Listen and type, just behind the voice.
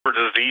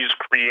for Disease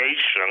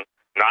creation,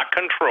 not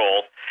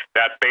control,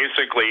 that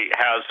basically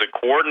has the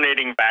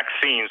coordinating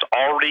vaccines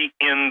already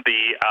in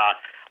the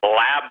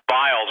lab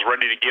vials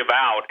ready to give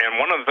out. And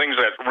one of the things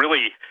that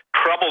really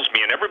troubles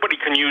me, and everybody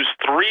can use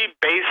three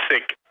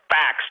basic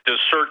facts to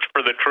search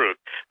for the truth.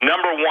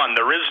 Number one,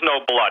 there is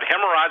no blood.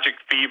 Hemorrhagic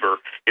fever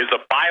is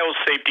a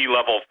biosafety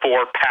level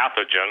 4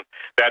 pathogen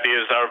that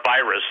is a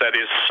virus that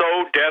is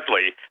so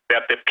deadly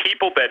that the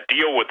people that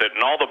deal with it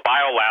in all the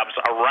biolabs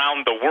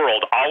around the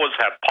world always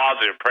have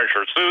positive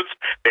pressure suits.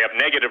 They have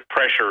negative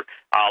pressure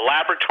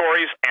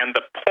laboratories. And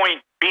the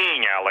point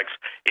being, Alex,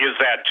 is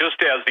that just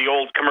as the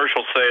old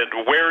commercial said,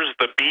 where's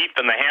the beef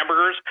and the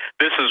hamburgers?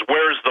 This is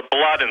where's the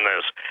blood in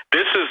this?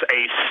 This is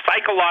a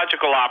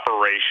psychological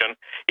operation.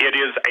 It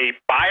is a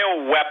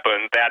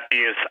bioweapon that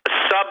is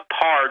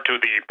subpar to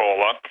the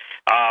Ebola.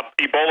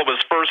 Ebola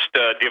was first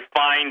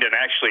defined and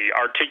actually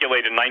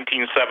articulated in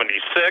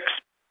 1976.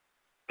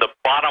 The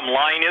bottom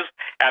line is,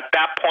 at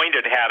that point,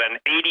 it had an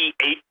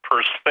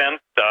 88%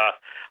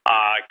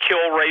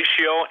 kill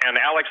ratio. And,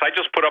 Alex, I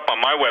just put up on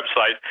my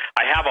website,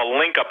 I have a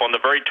link up on the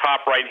very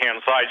top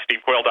right-hand side,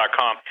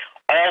 stevequayle.com,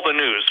 all the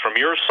news from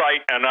your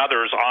site and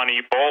others on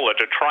Ebola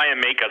to try and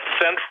make a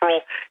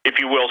central, if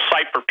you will,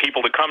 site for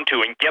people to come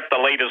to and get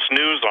the latest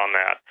news on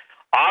that.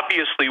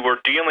 Obviously, we're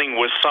dealing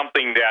with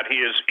something that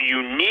is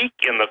unique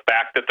in the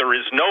fact that there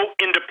is no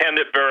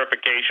independent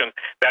verification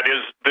that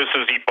this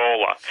is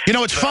Ebola. You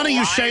know, it's funny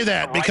you say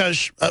that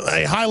because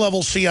a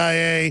high-level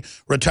CIA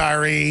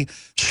retiree,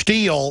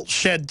 Steele,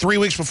 said 3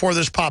 weeks before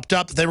this popped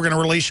up that they were going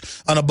to release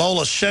an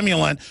Ebola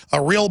simulant,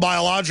 a real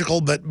biological,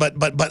 but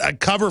a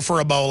cover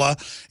for Ebola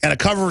and a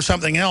cover for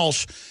something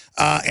else.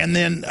 And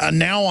then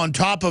now on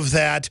top of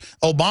that,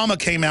 Obama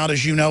came out,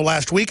 as you know,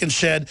 last week and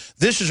said,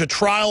 this is a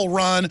trial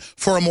run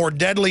for a more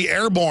deadly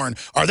airborne.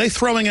 Are they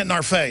throwing it in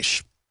our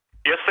face?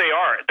 Yes, they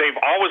are. They've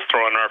always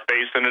thrown in our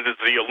face, and it is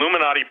the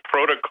Illuminati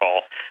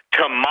protocol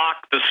to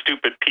mock the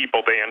stupid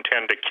people they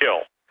intend to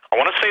kill. I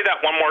want to say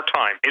that one more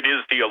time. It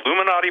is the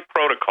Illuminati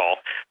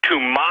protocol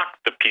to mock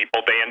the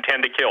people they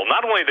intend to kill.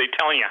 Not only are they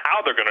telling you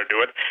how they're going to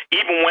do it,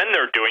 even when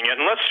they're doing it.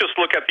 And let's just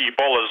look at the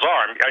Ebola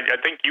czar. I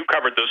think you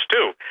covered this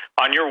too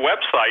on your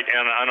website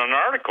and on an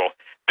article.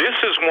 This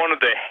is one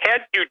of the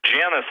head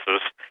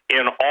eugenicists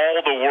in all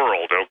the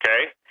world,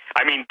 okay?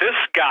 I mean, this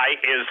guy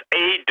is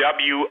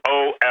AWOL,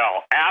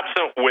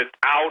 absent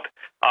without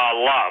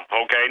love,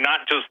 okay?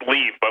 Not just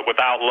leave, but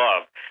without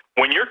love.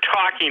 When you're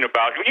talking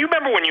about, you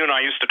remember when you and I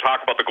used to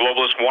talk about the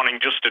globalists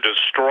wanting just to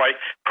destroy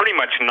pretty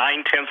much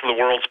 9/10 of the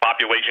world's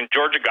population,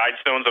 Georgia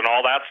Guidestones and all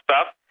that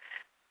stuff?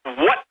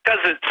 What does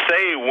it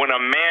say when a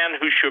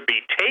man who should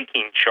be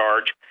taking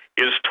charge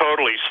is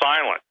totally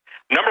silent?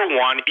 Number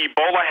one,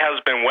 Ebola has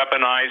been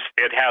weaponized.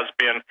 It has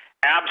been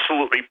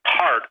absolutely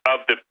part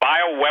of the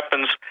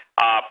bioweapons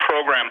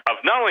program of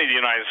not only the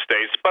United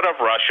States, but of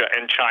Russia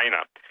and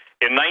China.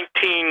 In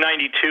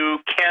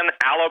 1992, Ken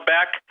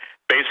Alabek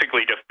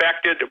basically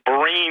defected,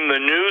 bringing the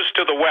news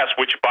to the West,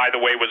 which, by the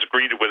way, was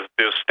greeted with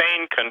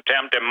disdain,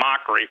 contempt, and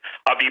mockery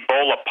of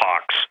Ebola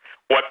pox.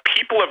 What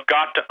people have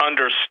got to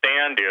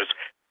understand is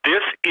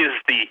this is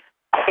the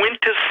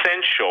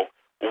quintessential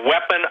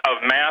weapon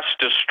of mass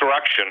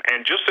destruction.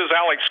 And just as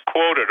Alex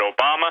quoted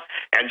Obama,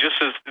 and just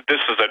as this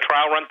is a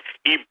trial run,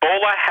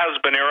 Ebola has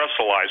been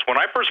aerosolized. When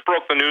I first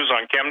broke the news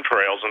on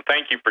chemtrails, and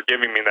thank you for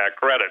giving me that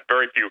credit,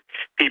 very few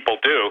people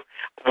do,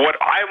 what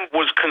I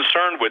was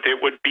concerned with,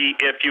 it would be,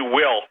 if you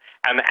will,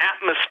 an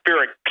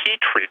atmospheric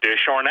petri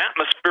dish or an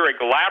atmospheric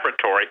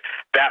laboratory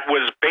that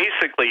was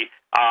basically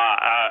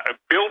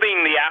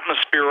building the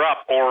atmosphere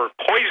up or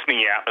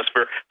poisoning the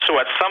atmosphere, so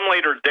at some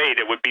later date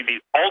it would be the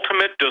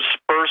ultimate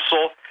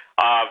dispersal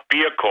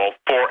vehicle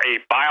for a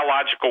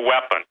biological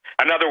weapon.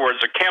 In other words,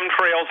 the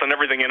chemtrails and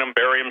everything in them,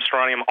 barium,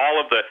 strontium,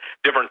 all of the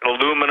different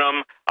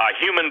aluminum,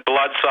 human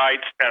blood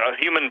sites,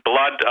 human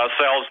blood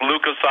cells,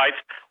 leukocytes,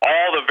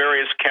 all the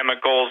various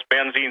chemicals,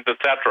 benzenes,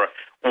 etc.,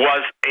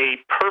 was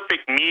a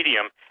perfect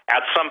medium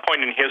at some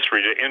point in history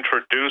to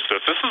introduce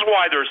this. This is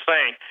why they're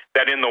saying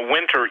that in the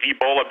winter,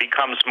 Ebola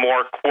becomes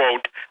more,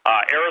 quote,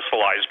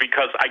 aerosolized,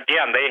 because,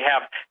 again, they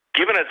have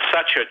given it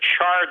such a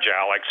charge,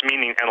 Alex,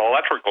 meaning an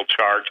electrical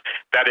charge,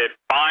 that it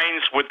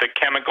binds with the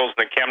chemicals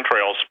in the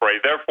chemtrail spray.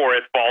 Therefore,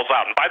 it falls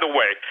out. And by the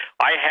way,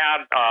 I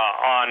had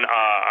on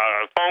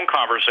a phone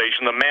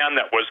conversation the man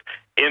that was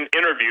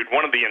interviewed,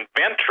 one of the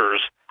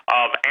inventors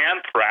of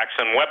anthrax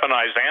and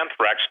weaponized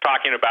anthrax,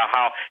 talking about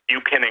how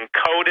you can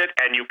encode it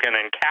and you can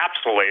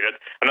encapsulate it.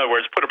 In other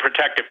words, put a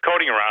protective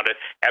coating around it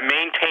and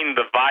maintain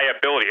the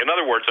viability. In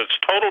other words, it's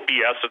total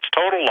BS, it's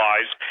total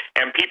lies,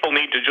 and people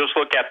need to just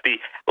look at the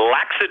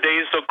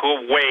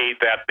lackadaisical way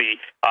that the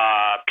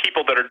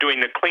people that are doing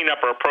the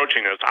cleanup are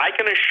approaching this. I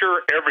can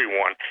assure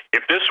everyone,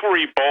 if this were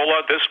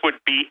Ebola, this would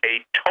be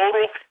a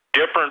total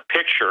different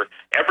picture.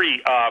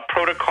 Every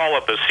protocol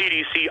of the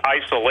CDC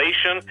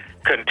isolation,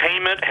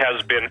 containment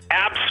has been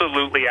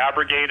absolutely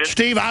abrogated.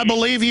 Steve, I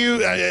believe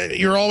you.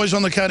 You're always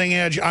on the cutting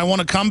edge. I want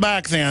to come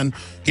back then,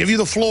 give you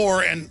the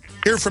floor, and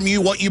hear from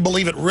you what you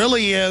believe it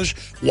really is,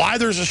 why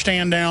there's a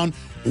stand down,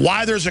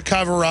 why there's a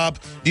cover-up.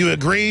 Do you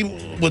agree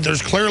with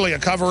there's clearly a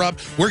cover-up?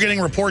 We're getting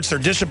reports they're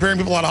disappearing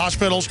people out of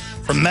hospitals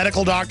from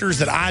medical doctors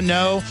that I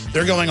know.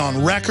 They're going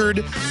on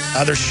record.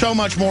 There's so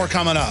much more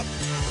coming up.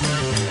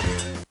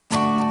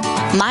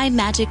 My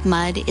Magic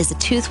Mud is a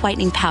tooth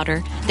whitening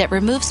powder that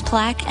removes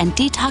plaque and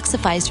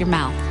detoxifies your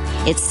mouth.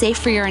 It's safe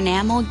for your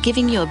enamel,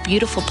 giving you a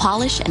beautiful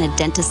polish and a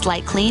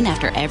dentist-like clean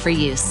after every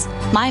use.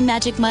 My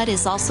Magic Mud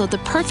is also the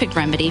perfect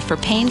remedy for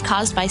pain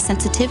caused by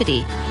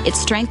sensitivity. It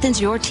strengthens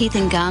your teeth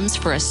and gums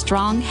for a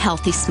strong,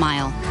 healthy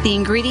smile. The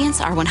ingredients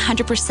are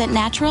 100%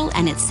 natural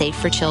and it's safe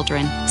for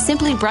children.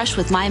 Simply brush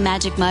with My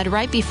Magic Mud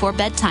right before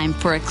bedtime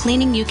for a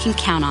cleaning you can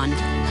count on.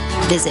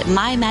 Visit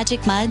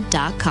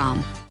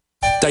mymagicmud.com.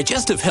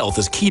 Digestive health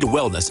is key to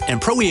wellness, and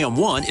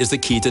Pro-EM1 is the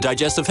key to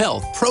digestive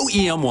health.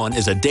 Pro-EM1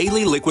 is a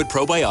daily liquid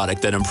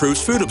probiotic that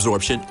improves food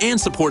absorption and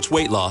supports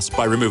weight loss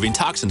by removing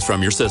toxins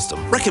from your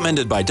system.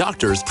 Recommended by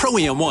doctors,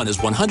 Pro-EM1 is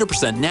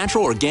 100%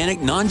 natural, organic,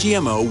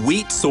 non-GMO,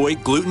 wheat, soy,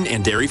 gluten,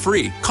 and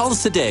dairy-free. Call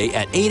us today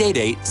at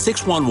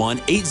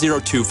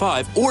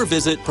 888-611-8025 or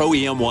visit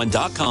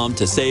ProEM1.com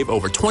to save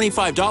over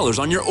 $25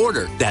 on your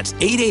order. That's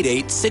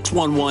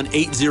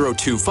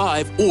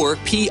 888-611-8025 or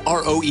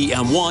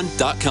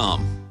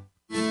PROEM1.com.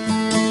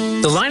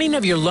 The lining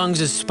of your lungs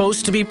is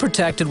supposed to be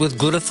protected with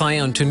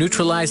glutathione to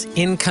neutralize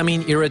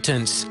incoming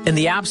irritants. In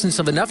the absence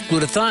of enough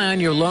glutathione,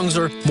 your lungs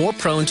are more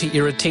prone to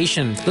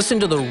irritation. Listen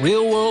to the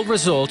real-world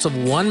results of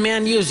one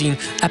man using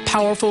a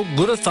powerful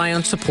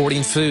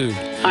glutathione-supporting food.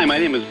 Hi, my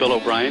name is Bill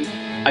O'Brien.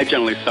 I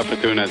generally suffer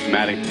through an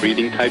asthmatic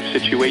breathing type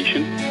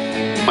situation.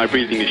 My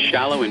breathing is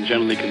shallow and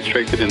generally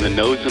constricted in the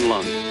nose and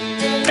lungs.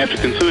 After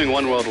consuming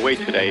One World Away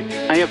today,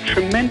 I have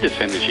tremendous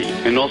energy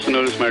and also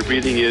notice my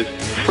breathing is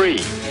free.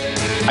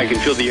 I can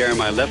feel the air in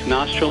my left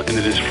nostril and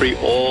it is free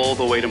all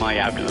the way to my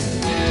abdomen,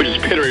 which is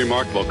pretty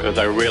remarkable because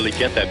I rarely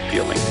get that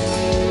feeling.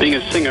 Being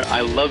a singer,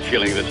 I love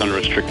feeling this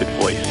unrestricted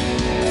voice.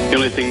 The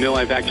only thing new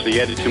I've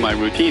actually added to my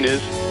routine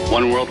is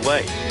One World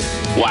Way.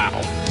 Wow.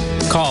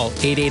 Call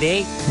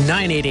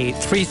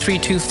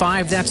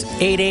 888-988-3325. That's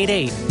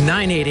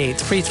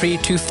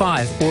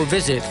 888-988-3325. Or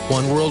visit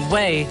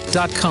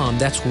oneworldway.com.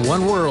 That's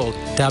oneworld,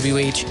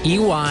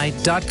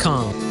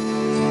 WHEY.com.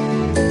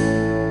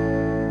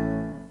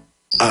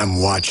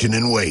 I'm watching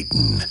and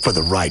waiting for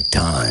the right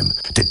time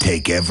to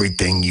take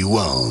everything you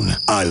own.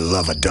 I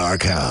love a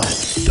dark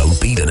house.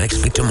 Don't be the next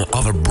victim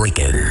of a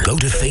break-in. Go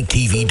to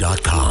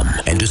faketv.com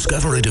and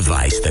discover a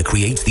device that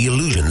creates the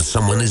illusion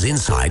someone is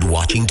inside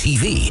watching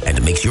TV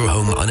and makes your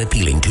home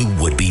unappealing to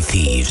would-be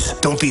thieves.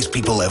 Don't these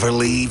people ever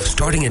leave?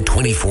 Starting at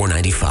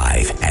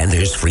 $24.95, and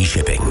there's free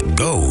shipping.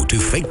 Go to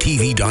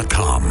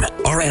faketv.com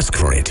or ask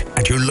for it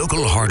at your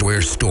local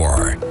hardware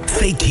store.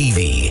 Fake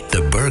TV,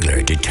 the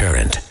burglar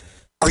deterrent.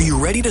 Are you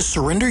ready to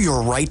surrender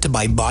your right to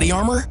buy body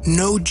armor?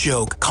 No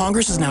joke.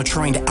 Congress is now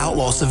trying to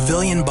outlaw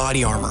civilian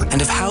body armor.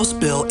 And if House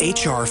Bill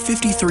H.R.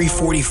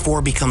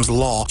 5344 becomes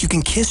law, you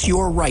can kiss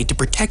your right to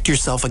protect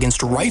yourself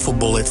against rifle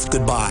bullets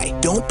goodbye.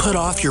 Don't put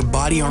off your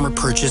body armor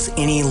purchase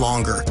any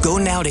longer. Go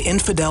now to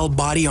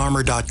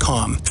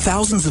InfidelBodyArmor.com.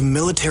 Thousands of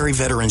military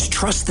veterans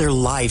trust their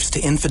lives to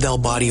Infidel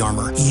Body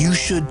Armor. You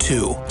should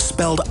too.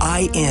 Spelled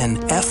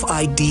I-N-F-I-D-E-L.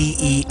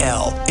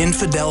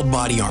 Infidel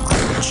Body Armor.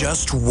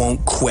 Just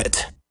won't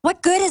quit.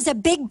 What good is a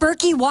Big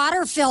Berkey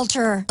water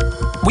filter?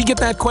 We get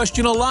that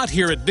question a lot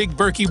here at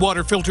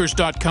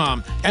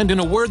BigBerkeyWaterFilters.com. And in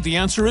a word, the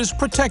answer is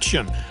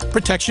protection.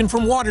 Protection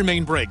from water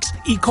main breaks,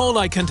 E.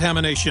 coli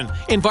contamination,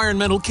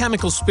 environmental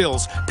chemical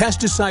spills,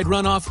 pesticide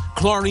runoff,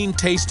 chlorine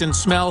taste and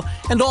smell,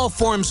 and all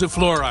forms of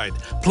fluoride.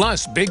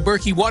 Plus, Big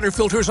Berkey water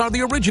filters are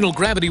the original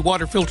gravity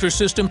water filter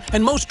system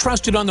and most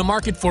trusted on the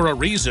market for a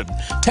reason.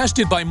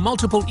 Tested by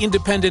multiple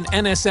independent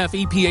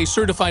NSF EPA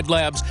certified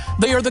labs,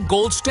 they are the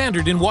gold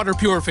standard in water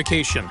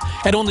purification.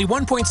 At only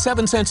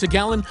 1.7 cents a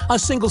gallon, a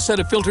single set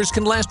of filters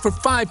can last for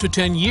 5 to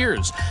 10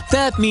 years.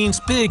 That means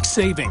big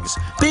savings.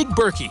 Big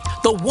Berkey,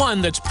 the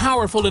one that's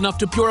powerful enough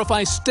to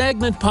purify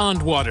stagnant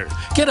pond water.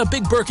 Get a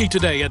Big Berkey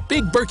today at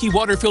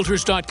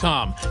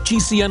BigBerkeyWaterFilters.com.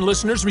 GCN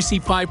listeners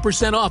receive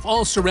 5% off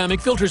all ceramic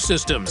filter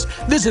systems.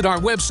 Visit our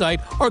website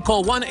or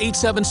call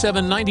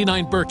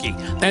 1-877-99-BERKEY.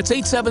 That's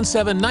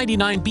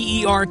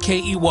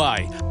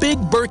 877-99-BERKEY. Big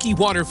Berkey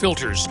Water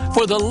Filters,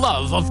 for the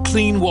love of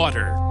clean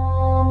water.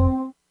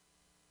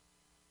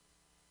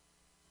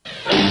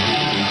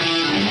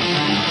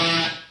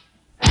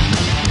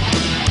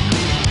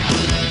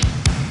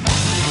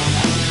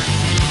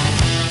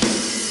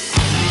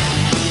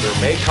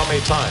 May come a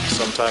time,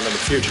 sometime in the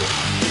future,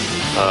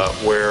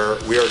 where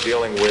we are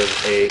dealing with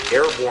an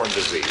airborne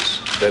disease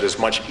that is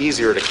much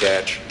easier to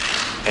catch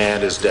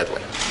and is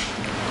deadly.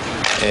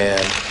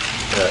 And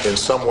in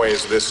some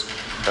ways, this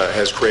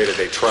has created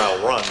a trial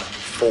run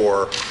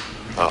for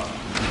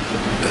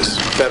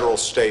federal,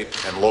 state,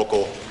 and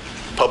local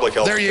public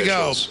health officials. There you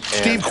go.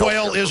 Steve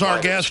Quayle is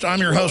our guest. I'm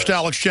your host,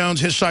 Alex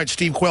Jones. His site,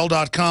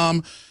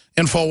 stevequayle.com,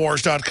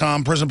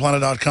 Infowars.com,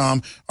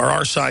 PrisonPlanet.com are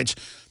our sites.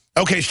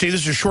 Okay, Steve,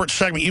 this is a short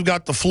segment. You've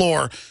got the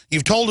floor.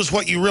 You've told us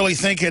what you really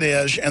think it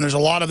is, and there's a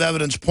lot of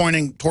evidence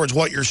pointing towards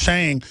what you're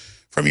saying.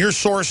 from your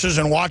sources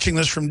and watching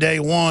this from day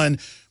one,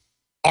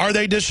 are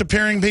they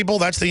disappearing people?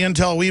 That's the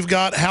intel we've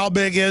got. How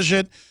big is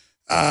it?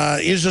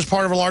 Is this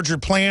part of a larger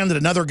plan? Did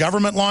another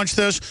government launch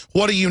this?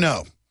 What do you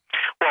know?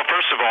 Well,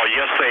 first of all,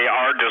 yes, they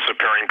are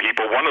disappearing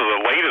people. One of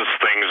the latest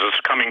things is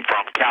coming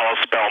from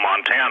Kalispell,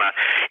 Montana.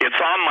 It's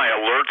on my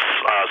alerts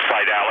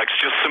site, Alex,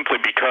 just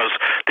simply because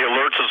the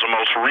alerts is the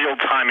most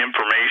real-time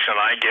information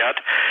I get.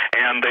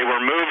 And they were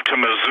moved to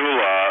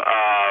Missoula,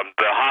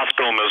 the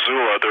hospital in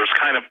Missoula. There's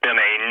kind of been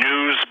a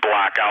news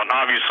blackout. And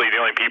obviously, the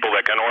only people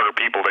that can order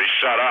people to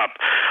shut up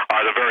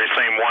are the very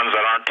same ones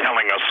that aren't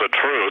telling us the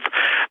truth.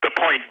 The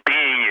point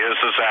being is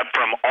that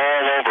from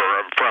all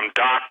over, from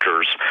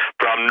doctors,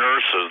 from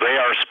nurses, they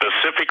are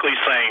specifically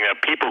saying that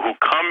people who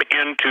come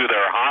into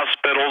their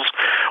hospitals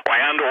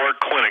and or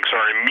clinics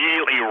are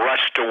immediately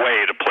rushed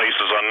away to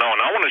places unknown.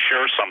 I want to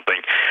share something.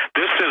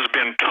 This has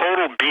been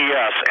total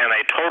BS and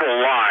a total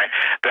lie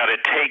that it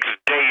takes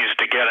days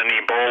to get an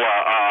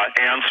Ebola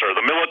answer.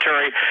 The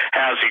military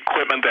has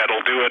equipment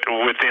that'll do it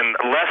within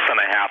less than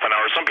a half an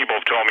hour. Some people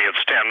have told me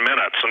it's 10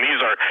 minutes, and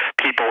these are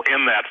people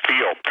in that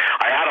field.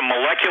 I had a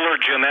molecular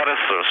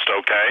geneticist,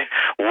 okay?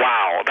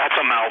 Wow, that's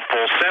a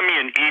mouthful. Send me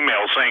an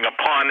email saying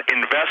upon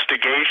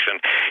investigation,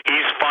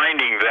 he's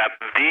finding that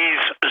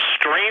these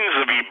strains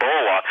of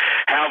Ebola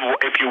have,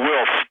 if you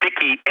will,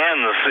 sticky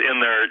ends in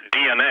their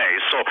DNA.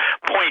 So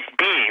point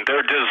being,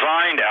 they're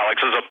designed,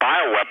 Alex, as a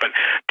bioweapon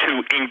to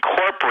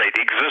incorporate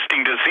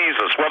existing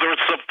diseases, whether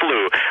it's the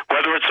flu,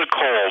 whether it's a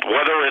cold,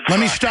 whether it's... Let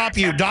me stop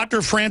you.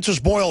 Dr. Francis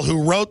Boyle,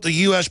 who wrote the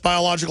U.S.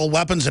 Biological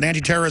Weapons and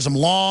Anti-Terrorism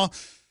Law,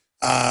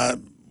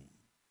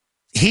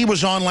 he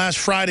was on last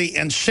Friday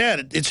and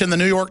said, it's in the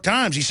New York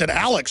Times, he said,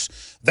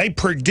 Alex, they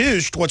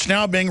produced what's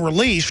now being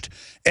released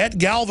at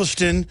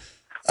Galveston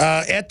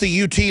at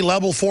the UT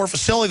Level 4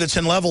 facility that's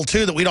in Level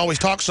 2 that we'd always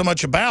talk so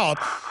much about.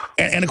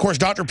 And of course,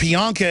 Dr.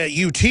 Pianka at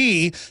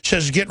UT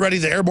says, get ready,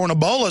 the airborne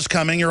Ebola is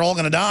coming, you're all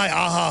going to die,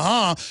 ah, ha,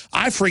 ha.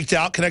 I freaked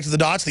out, connected the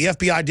dots. The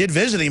FBI did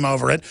visit him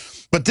over it.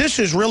 But this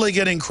is really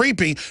getting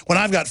creepy when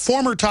I've got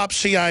former top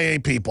CIA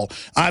people.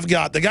 I've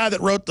got the guy that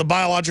wrote the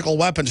Biological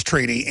Weapons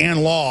Treaty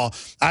and law.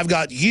 I've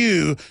got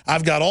you.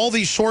 I've got all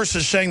these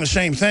sources saying the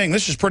same thing.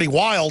 This is pretty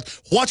wild.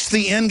 What's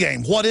the end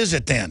game? What is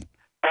it then?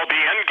 Well, the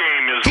end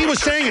game is... He was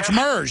saying it's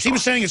MERS. He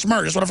was saying it's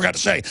MERS. That's what I forgot to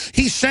say.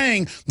 He's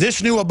saying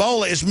this new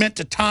Ebola is meant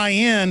to tie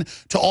in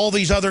to all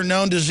these other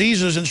known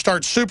diseases and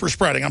start super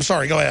spreading. I'm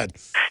sorry. Go ahead.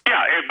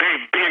 Yeah,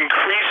 they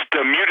increased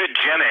the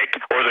mutagenic,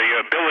 or the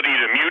ability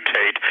to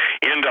mutate,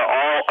 into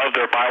all of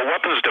their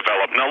bioweapons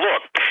development. Now,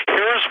 look,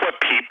 here's what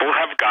people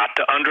have got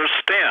to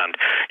understand.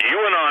 You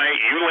and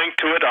you link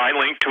to it, I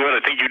link to it.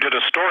 I think you did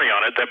a story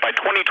on it, that by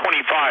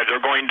 2025,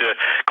 they're going to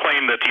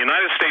claim that the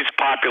United States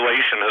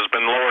population has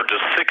been lowered to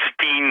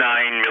 69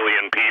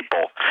 million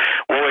people.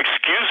 Well,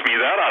 excuse me,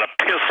 that ought to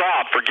piss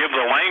off, forgive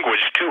the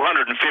language,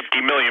 250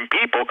 million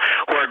people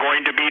who are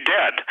going to be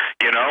dead,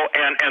 you know?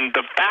 And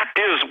the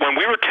fact is, when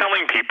we were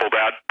telling people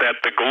that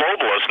the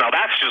globalists, now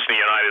that's just the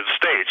United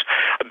States,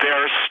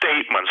 their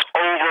statements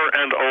over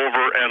and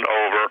over and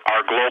over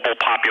are global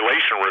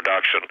population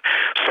reduction.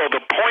 So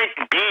the point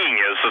being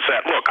is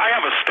that, look, I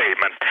have a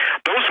statement.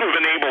 Those who have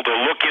been able to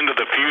look into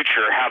the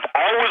future have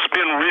always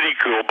been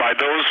ridiculed by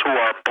those who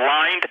are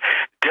blind,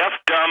 deaf,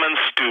 dumb, and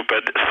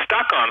stupid,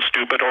 stuck on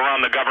stupid, or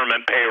on the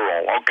government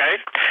payroll, okay?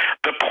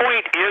 The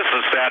point is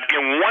that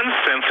in one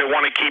sense, they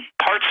want to keep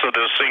parts of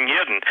this thing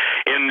hidden.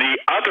 In the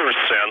other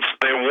sense,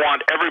 they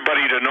want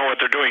everybody to know what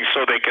they're doing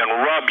so they can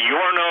rub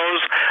your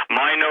nose,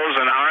 my nose,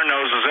 and our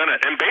noses in it.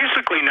 And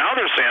basically now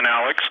they're saying,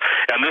 Alex,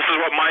 and this is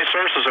what my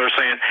sources are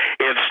saying,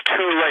 it's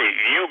too late.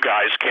 You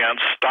guys can't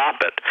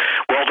stop it.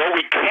 Well, though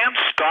we can't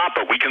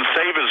stop it, we can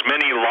save as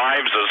many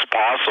lives as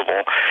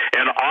possible.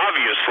 And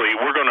obviously,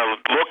 we're going to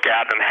look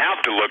at and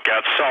have to look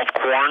at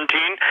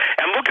self-quarantine.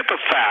 And look at the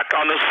fact,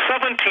 on the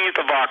 17th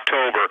of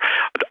October,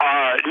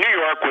 New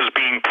York was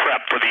being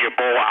prepped for the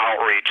Ebola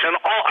outreach, and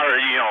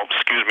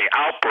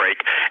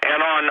outbreak.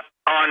 And on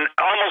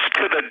almost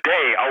to the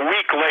day, a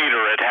week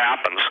later, it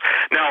happens.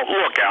 Now,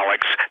 look,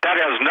 Alex, that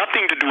has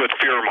nothing to do with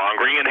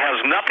fear-mongering. It has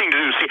nothing to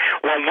do... See,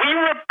 when we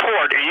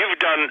report, and you've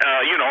done,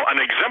 an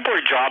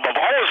exemplary job of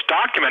always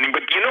documenting,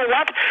 but you know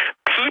what?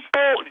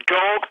 People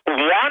don't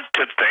want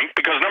to think,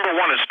 because number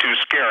one, it's too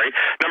scary.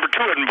 Number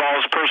two, it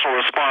involves personal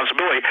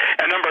responsibility.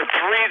 And number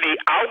three, the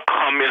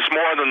outcome is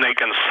more than they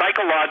can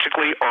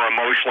psychologically or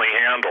emotionally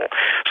handle.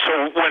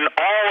 So when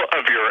all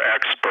of your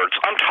experts,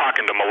 I'm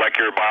talking to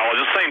molecular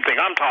biologists, same thing,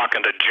 I'm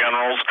talking to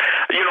generals.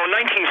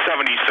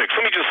 1976,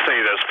 let me just say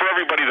this, for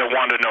everybody that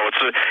wanted to know,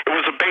 it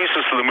was the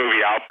basis of the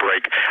movie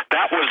Outbreak.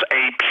 That was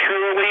a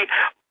purely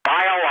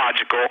biological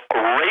biological,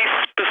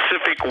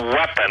 race-specific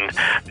weapon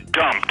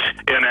dumped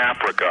in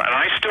Africa. And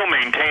I still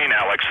maintain,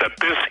 Alex, that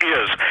this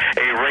is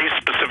a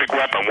race-specific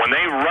weapon. When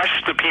they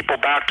rush the people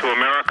back to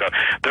America,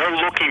 they're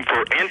looking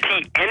for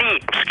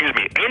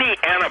any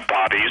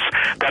antibodies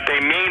that they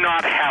may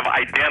not have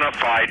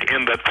identified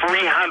in the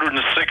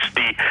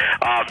 360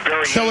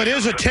 variants. So it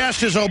is a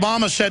test, as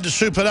Obama said, to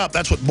soup it up.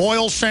 That's what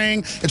Boyle's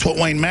saying. It's what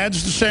Wayne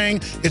Madsen's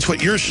saying. It's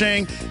what you're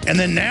saying. And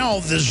then now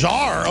the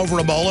czar over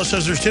Ebola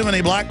says there's too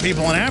many black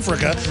people in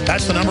Africa.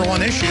 That's the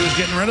 #1 issue, is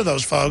getting rid of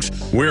those folks.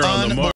 We're on the mark.